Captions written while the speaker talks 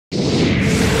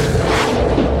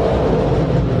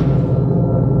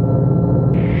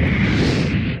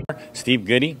Steve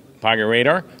Goody, Pocket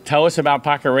Radar. Tell us about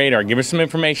Pocket Radar. Give us some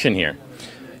information here.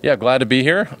 Yeah, glad to be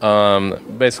here.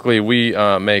 Basically, we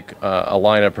make a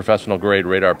line of professional-grade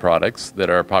radar products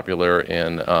that are popular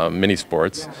in mini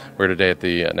sports. We're today at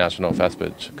the National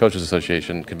Fastpitch Coaches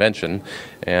Association convention,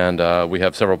 and we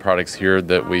have several products here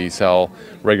that we sell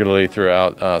regularly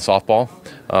throughout softball.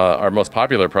 Our most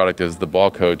popular product is the Ball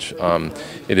Coach.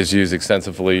 It is used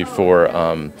extensively for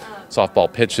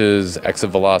softball pitches,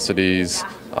 exit velocities,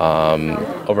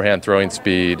 overhand throwing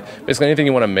speed, basically anything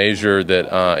you want to measure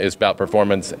that is about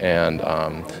performance and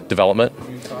development.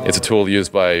 It's a tool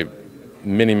used by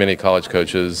many college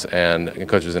coaches and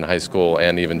coaches in high school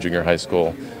and even junior high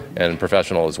school and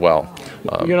professional as well.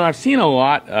 I've seen a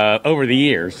lot over the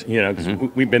years, because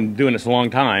we've been doing this a long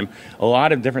time, a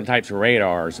lot of different types of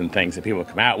radars and things that people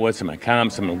come out with. Some have come,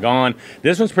 some have gone.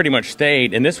 This one's pretty much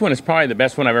stayed, and this one is probably the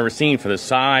best one I've ever seen for the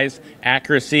size,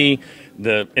 accuracy,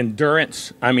 the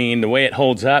endurance. I mean, the way it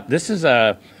holds up. This is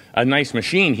a nice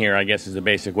machine here, I guess, is the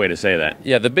basic way to say that.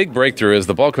 Yeah, the big breakthrough is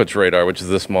the Ball Coach radar, which is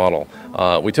this model.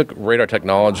 We took radar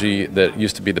technology that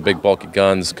used to be the big bulky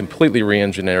guns, completely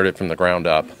re-engineered it from the ground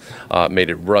up, made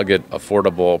it rugged,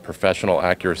 affordable, professional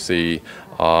accuracy,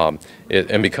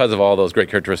 and because of all those great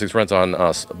characteristics, runs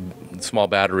on small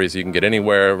batteries you can get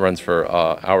anywhere, runs for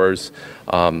hours.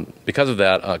 Because of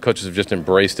that, coaches have just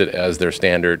embraced it as their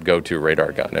standard go-to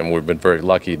radar gun, and we've been very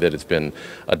lucky that it's been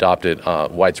adopted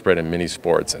widespread in many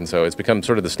sports, and so it's become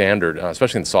sort of the standard,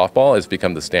 especially in softball, it's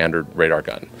become the standard radar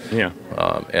gun. Yeah.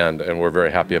 And we're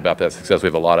very happy about that success. We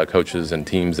have a lot of coaches and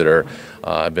teams that are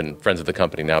have been friends of the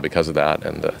company now because of that,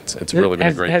 and it's really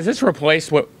been great. Has this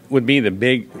replaced what would be the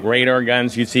big radar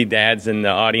guns? You'd see dads in the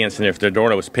audience, and if their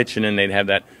daughter was pitching in, they'd have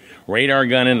that radar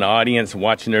gun in the audience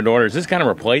watching their daughter. Does this kind of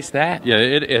replace that? Yeah,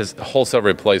 it is wholesale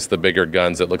replaced the bigger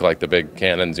guns that look like the big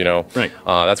cannons, Right.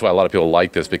 That's why a lot of people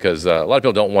like this, because a lot of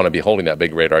people don't want to be holding that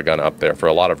big radar gun up there for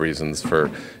a lot of reasons, for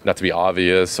not to be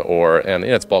obvious, and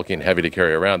it's bulky and heavy to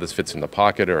carry around. This fits in the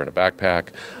pocket or in a backpack.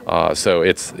 So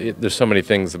there's so many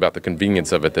things about the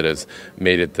convenience of it that has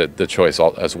made it the choice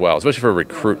as well, especially for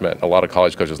recruitment. A lot of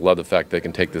college coaches love the fact they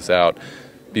can take this out,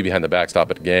 be behind the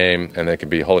backstop at a game, and they can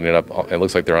be holding it up. It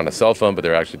looks like they're on a cell phone, but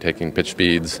they're actually taking pitch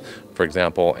speeds, for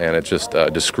example, and it's just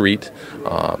discreet.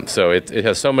 So it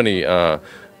has so many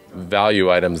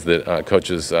value items that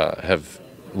coaches have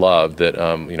loved that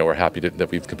we're happy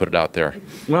that we could put it out there.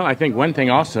 Well, I think one thing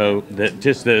also that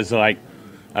just is like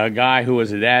a guy who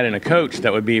was a dad and a coach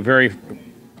that would be very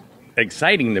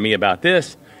exciting to me about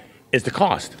this is the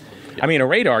cost. I mean, a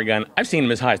radar gun, I've seen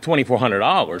them as high as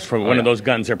 $2,400 for one of those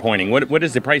guns they're pointing. What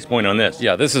is the price point on this?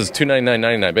 Yeah, this is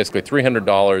 $299.99, basically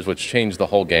 $300, which changed the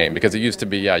whole game, because it used to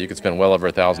be, you could spend well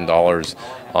over $1,000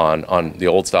 on the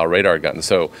old style radar gun.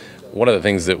 So one of the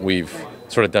things that we've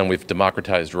sort of done, we've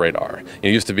democratized radar.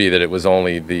 It used to be that it was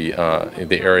only the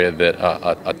area that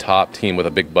a top team with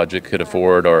a big budget could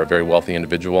afford, or a very wealthy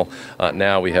individual.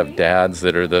 Now we have dads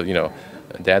that are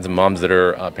dads and moms that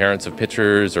are parents of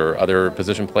pitchers or other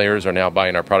position players are now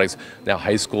buying our products. Now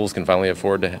high schools can finally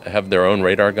afford to have their own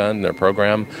radar gun in their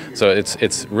program. So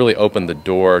it's really opened the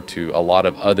door to a lot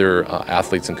of other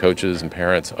athletes and coaches and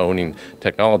parents owning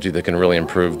technology that can really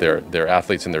improve their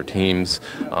athletes and their teams.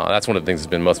 That's one of the things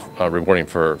that's been most rewarding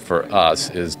for us,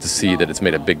 is to see that it's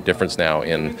made a big difference now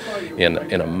in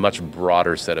a much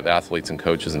broader set of athletes and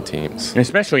coaches and teams.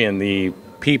 Especially in the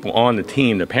people on the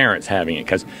team, the parents having it,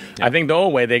 because I think the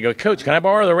old way they go, Coach, can I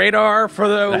borrow the radar for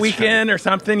the weekend or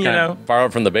something? Can I borrow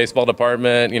it from the baseball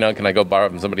department? Can I go borrow it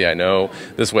from somebody I know?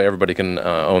 This way, everybody can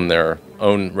own their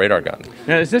own radar gun.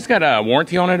 Now, has this got a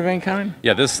warranty on it of any kind?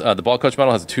 Yeah, the Ball Coach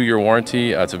model has a 2-year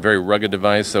warranty. It's a very rugged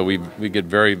device, so we get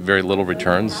very little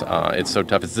returns. It's so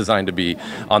tough. It's designed to be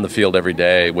on the field every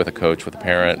day with a coach, with a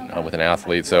parent, with an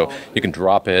athlete. So you can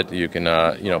drop it, you can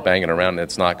bang it around, and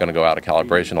it's not going to go out of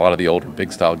calibration. A lot of the older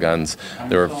big style guns,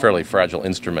 they're fairly fragile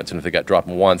instruments, and if they got dropped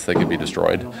once, they could be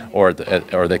destroyed, or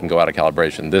they can go out of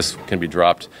calibration. This can be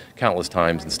dropped countless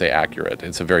times and stay accurate.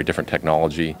 It's a very different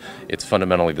technology. It's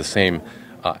fundamentally the same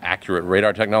accurate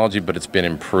radar technology, but it's been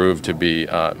improved to be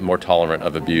more tolerant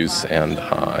of abuse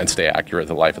and stay accurate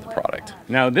the life of the product.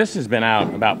 Now, this has been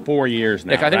out about 4 years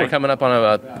now. I think we're coming up on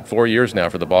about 4 years now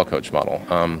for the Ball Coach model.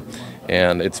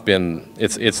 And it's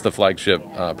the flagship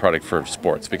product for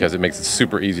sports, because it makes it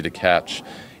super easy to catch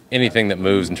anything that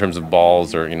moves in terms of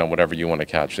balls or whatever you want to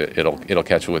catch. It'll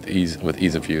catch it with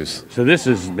ease of use. So this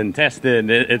has been tested.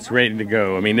 It's ready to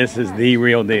go. I mean, this is the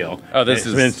real deal. Oh, this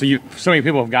is. So many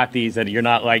people have got these that you're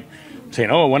not like saying,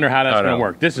 "Oh, I wonder how that's going to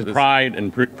work." This is tried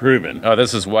and proven. Oh,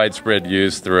 this is widespread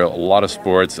use through a lot of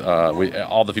sports.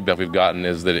 All the feedback we've gotten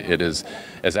is that it is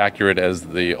as accurate as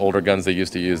the older guns they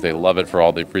used to use. They love it for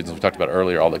all the reasons we talked about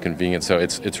earlier, all the convenience. So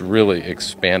it's really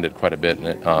expanded quite a bit,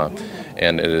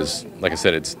 and it is, like I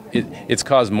said, it's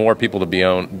caused more people to be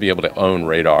able to own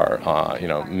radar.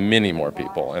 Many more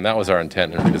people, and that was our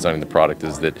intent in redesigning the product,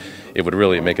 is that it would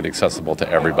really make it accessible to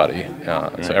everybody,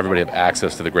 so everybody have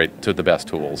access to the best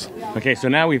tools. Okay, so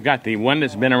now we've got the one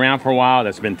that's been around for a while,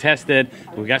 that's been tested.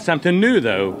 We've got something new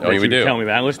though. Oh, we do. Tell me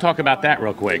about. Let's talk about that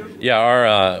real quick.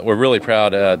 Yeah, we're really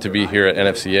proud to be here at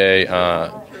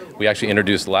NFCA. We actually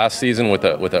introduced last season with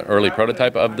an early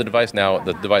prototype of the device. Now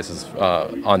the device is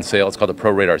on sale. It's called the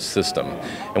Pro Radar System,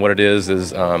 and what it is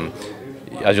as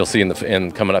you'll see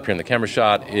in coming up here in the camera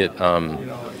shot, it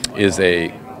is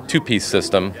a two-piece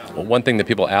system. One thing that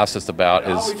people asked us about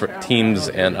is for teams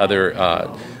and other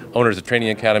owners of training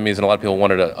academies, and a lot of people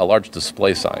wanted a large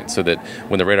display sign so that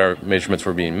when the radar measurements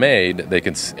were being made,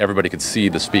 everybody could see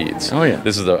the speeds. Oh, yeah.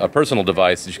 This is a personal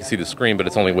device that you can see the screen, but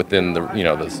it's only within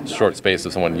the short space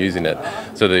of someone using it.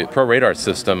 So the Pro Radar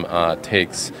system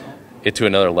takes it to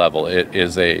another level. It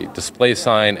is a display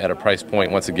sign at a price point,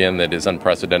 once again, that is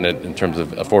unprecedented in terms of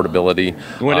affordability.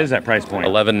 What is that price point?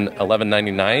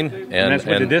 $11.99, and that's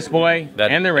with the display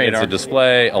and the radar. It's a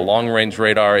display, a long-range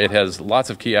radar. It has lots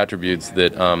of key attributes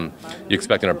that you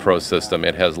expect in a pro system.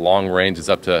 It has long range. It's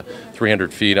up to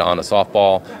 300 feet on a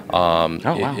softball. Wow.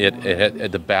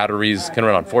 The batteries can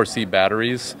run on 4C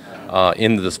batteries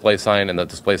in the display sign, and the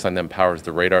display sign then powers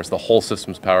the radar. So the whole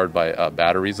system's powered by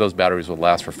batteries. Those batteries will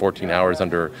last for 14 hours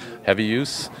under heavy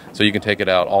use, so you can take it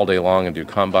out all day long and do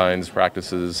combines,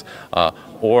 practices,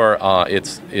 or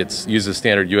it uses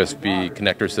standard USB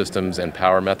connector systems and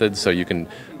power methods, so you can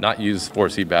not use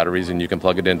 4C batteries, and you can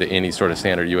plug it into any sort of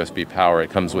standard USB power. It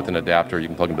comes with an adapter. You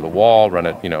can plug into the wall, run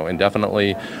it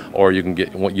indefinitely, or you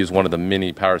can use one of the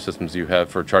mini power systems you have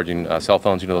for charging cell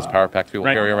phones. Those power packs people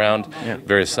carry around,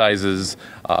 various sizes.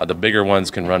 The bigger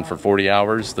ones can run for 40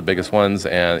 hours, the biggest ones,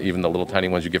 and even the little tiny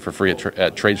ones you get for free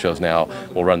at trade shows now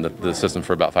will run the system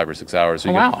for about 5 or 6 hours. So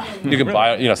you can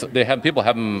buy. So people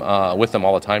have them with them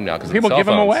all the time now because people give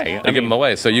them away. They give them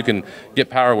away, so you can get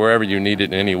power wherever you need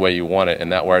it in any way you want it,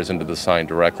 and that wires into the sign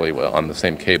directly on the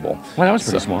same cable. Well, that was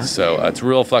pretty smart. So it's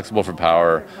real flexible for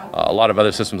power. A lot of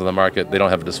other systems on the market, they don't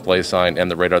have a display sign and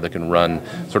the radar that can run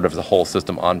sort of the whole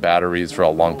system on batteries for a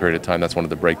long period of time. That's one of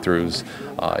the breakthroughs.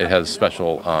 It has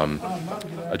special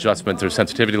adjustments or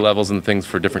sensitivity levels and things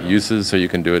for different uses, so you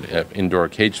can do it at indoor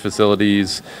cage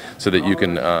facilities, so that you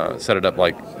can set it up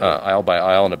like aisle by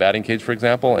aisle in a batting cage, for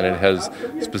example, and it has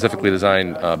specifically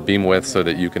designed beam width so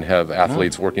that you can have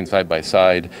athletes working side by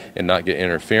side and not get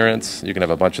interference. You can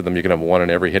have a bunch of them. You can have one in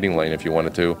every hitting lane if you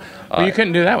wanted to. Well, you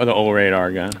couldn't do that with an old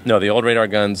radar gun. No, the old radar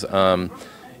guns,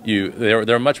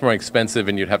 they're much more expensive,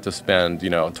 and you'd have to spend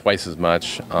twice as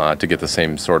much to get the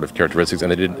same sort of characteristics,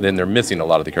 and then they're missing a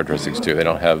lot of the characteristics too. They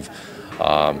don't have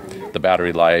the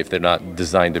battery life. They're not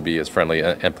designed to be as friendly,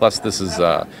 and plus this is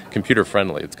computer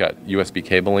friendly. It's got USB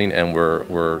cabling, and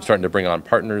we're starting to bring on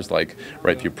partners like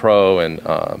RightView Pro and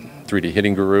 3D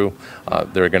Hitting Guru.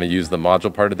 They're going to use the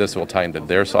module part of this. It will tie into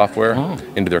their software,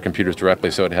 into their computers directly,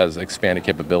 so it has expanded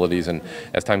capabilities. And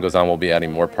as time goes on, we'll be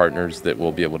adding more partners that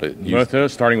will be able to use. Both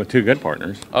those starting with two good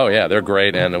partners. Oh yeah, they're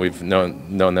great, and we've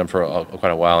known them for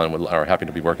quite a while, and are happy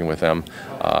to be working with them.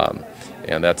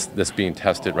 And that's being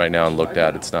tested right now and looked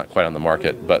at. It's not quite on the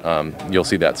market, but you'll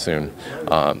see that soon.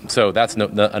 So that's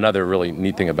another really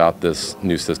neat thing about this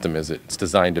new system, is it's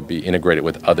designed to be integrated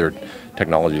with other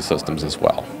technology systems as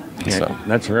well. Yeah, so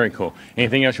that's very cool.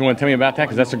 Anything else you want to tell me about that?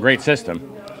 Because that's a great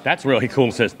system. That's really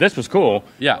cool system. This was cool.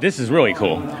 Yeah. This is really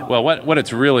cool. Well,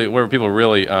 where people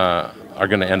really are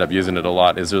going to end up using it a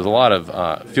lot is there's a lot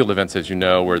of field events, as you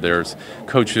know, where there's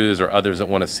coaches or others that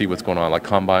want to see what's going on, like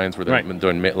combines, where they're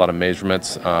doing a lot of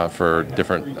measurements for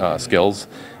different skills.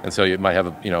 And so you might have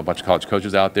a bunch of college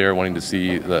coaches out there wanting to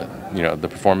see the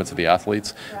performance of the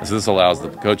athletes. And so this allows the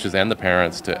coaches and the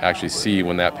parents to actually see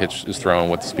when that pitch is thrown,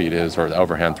 what the speed is, or the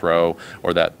overhand throw,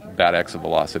 or that bat exit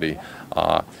velocity.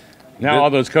 Now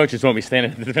all those coaches won't be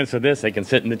standing in the defense of this. They can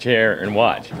sit in the chair and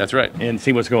watch. That's right. And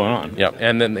see what's going on. Yeah,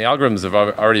 and then the algorithms have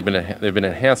already been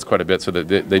enhanced quite a bit, so that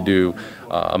they do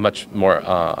a much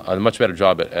better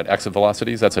job at exit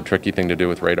velocities. That's a tricky thing to do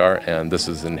with radar, and this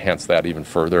has enhanced that even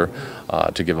further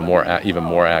to give even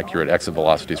more accurate exit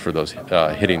velocities for those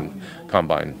hitting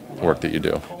combine work that you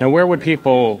do. Now, where would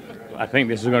people I think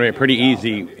this is going to be a pretty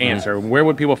easy answer. Where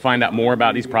would people find out more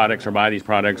about these products or buy these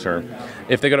products? Or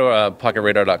if they go to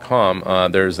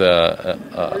pocketradar.com, there's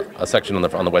a section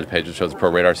on the web page that shows the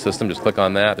Pro Radar system. Just click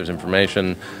on that. There's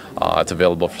information. It's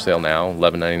available for sale now,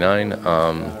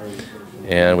 $11.99.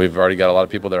 And we've already got a lot of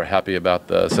people that are happy about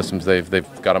the systems. They've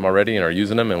got them already and are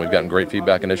using them, and we've gotten great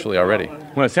feedback initially already.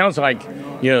 Well, it sounds like,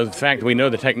 the fact that we know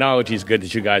the technology is good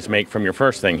that you guys make from your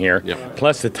first thing here,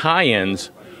 plus the tie-ins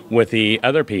with the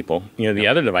other people, the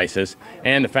other devices,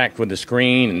 and the fact with the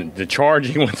screen and the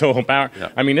charging with the whole power.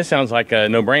 I mean, this sounds like a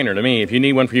no-brainer to me. If you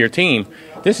need one for your team,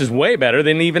 this is way better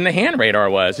than even the hand radar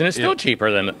was, and it's still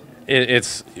cheaper than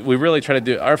we really try to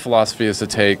do. Our philosophy is to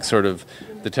take sort of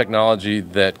the technology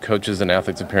that coaches and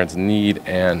athletes and parents need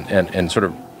and sort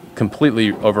of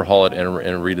completely overhaul it and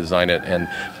redesign it and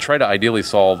try to ideally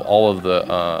solve all of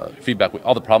the feedback,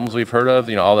 all the problems we've heard of,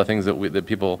 all the things that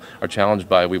people are challenged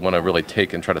by. We want to really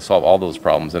take and try to solve all those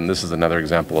problems. And this is another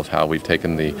example of how we've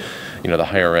taken the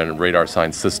higher end radar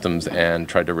science systems and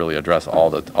tried to really address all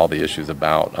the issues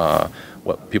about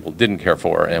what people didn't care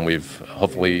for, and we've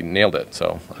hopefully nailed it.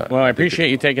 So, well, I appreciate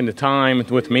you taking the time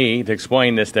with me to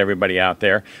explain this to everybody out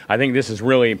there. I think this is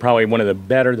really probably one of the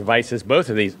better devices. Both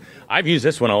of these, I've used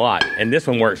this one a lot, and this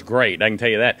one works great. I can tell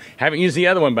you that. Haven't used the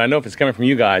other one, but I know if it's coming from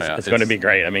you guys, it's going to be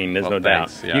great. I mean, there's no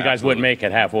doubt. Yeah, you guys wouldn't make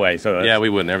it halfway. So yeah, we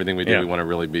wouldn't. Everything we do, we want to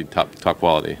really be top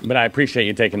quality. But I appreciate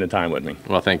you taking the time with me.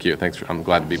 Well, thank you. Thanks. I'm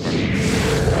glad to be part of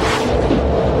it.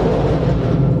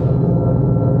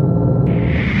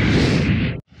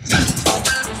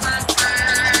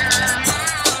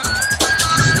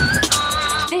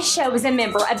 This show is a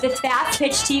member of the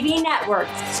Fastpitch TV network.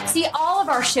 See all of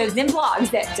our shows and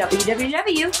blogs at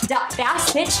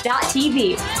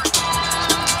www.fastpitch.tv.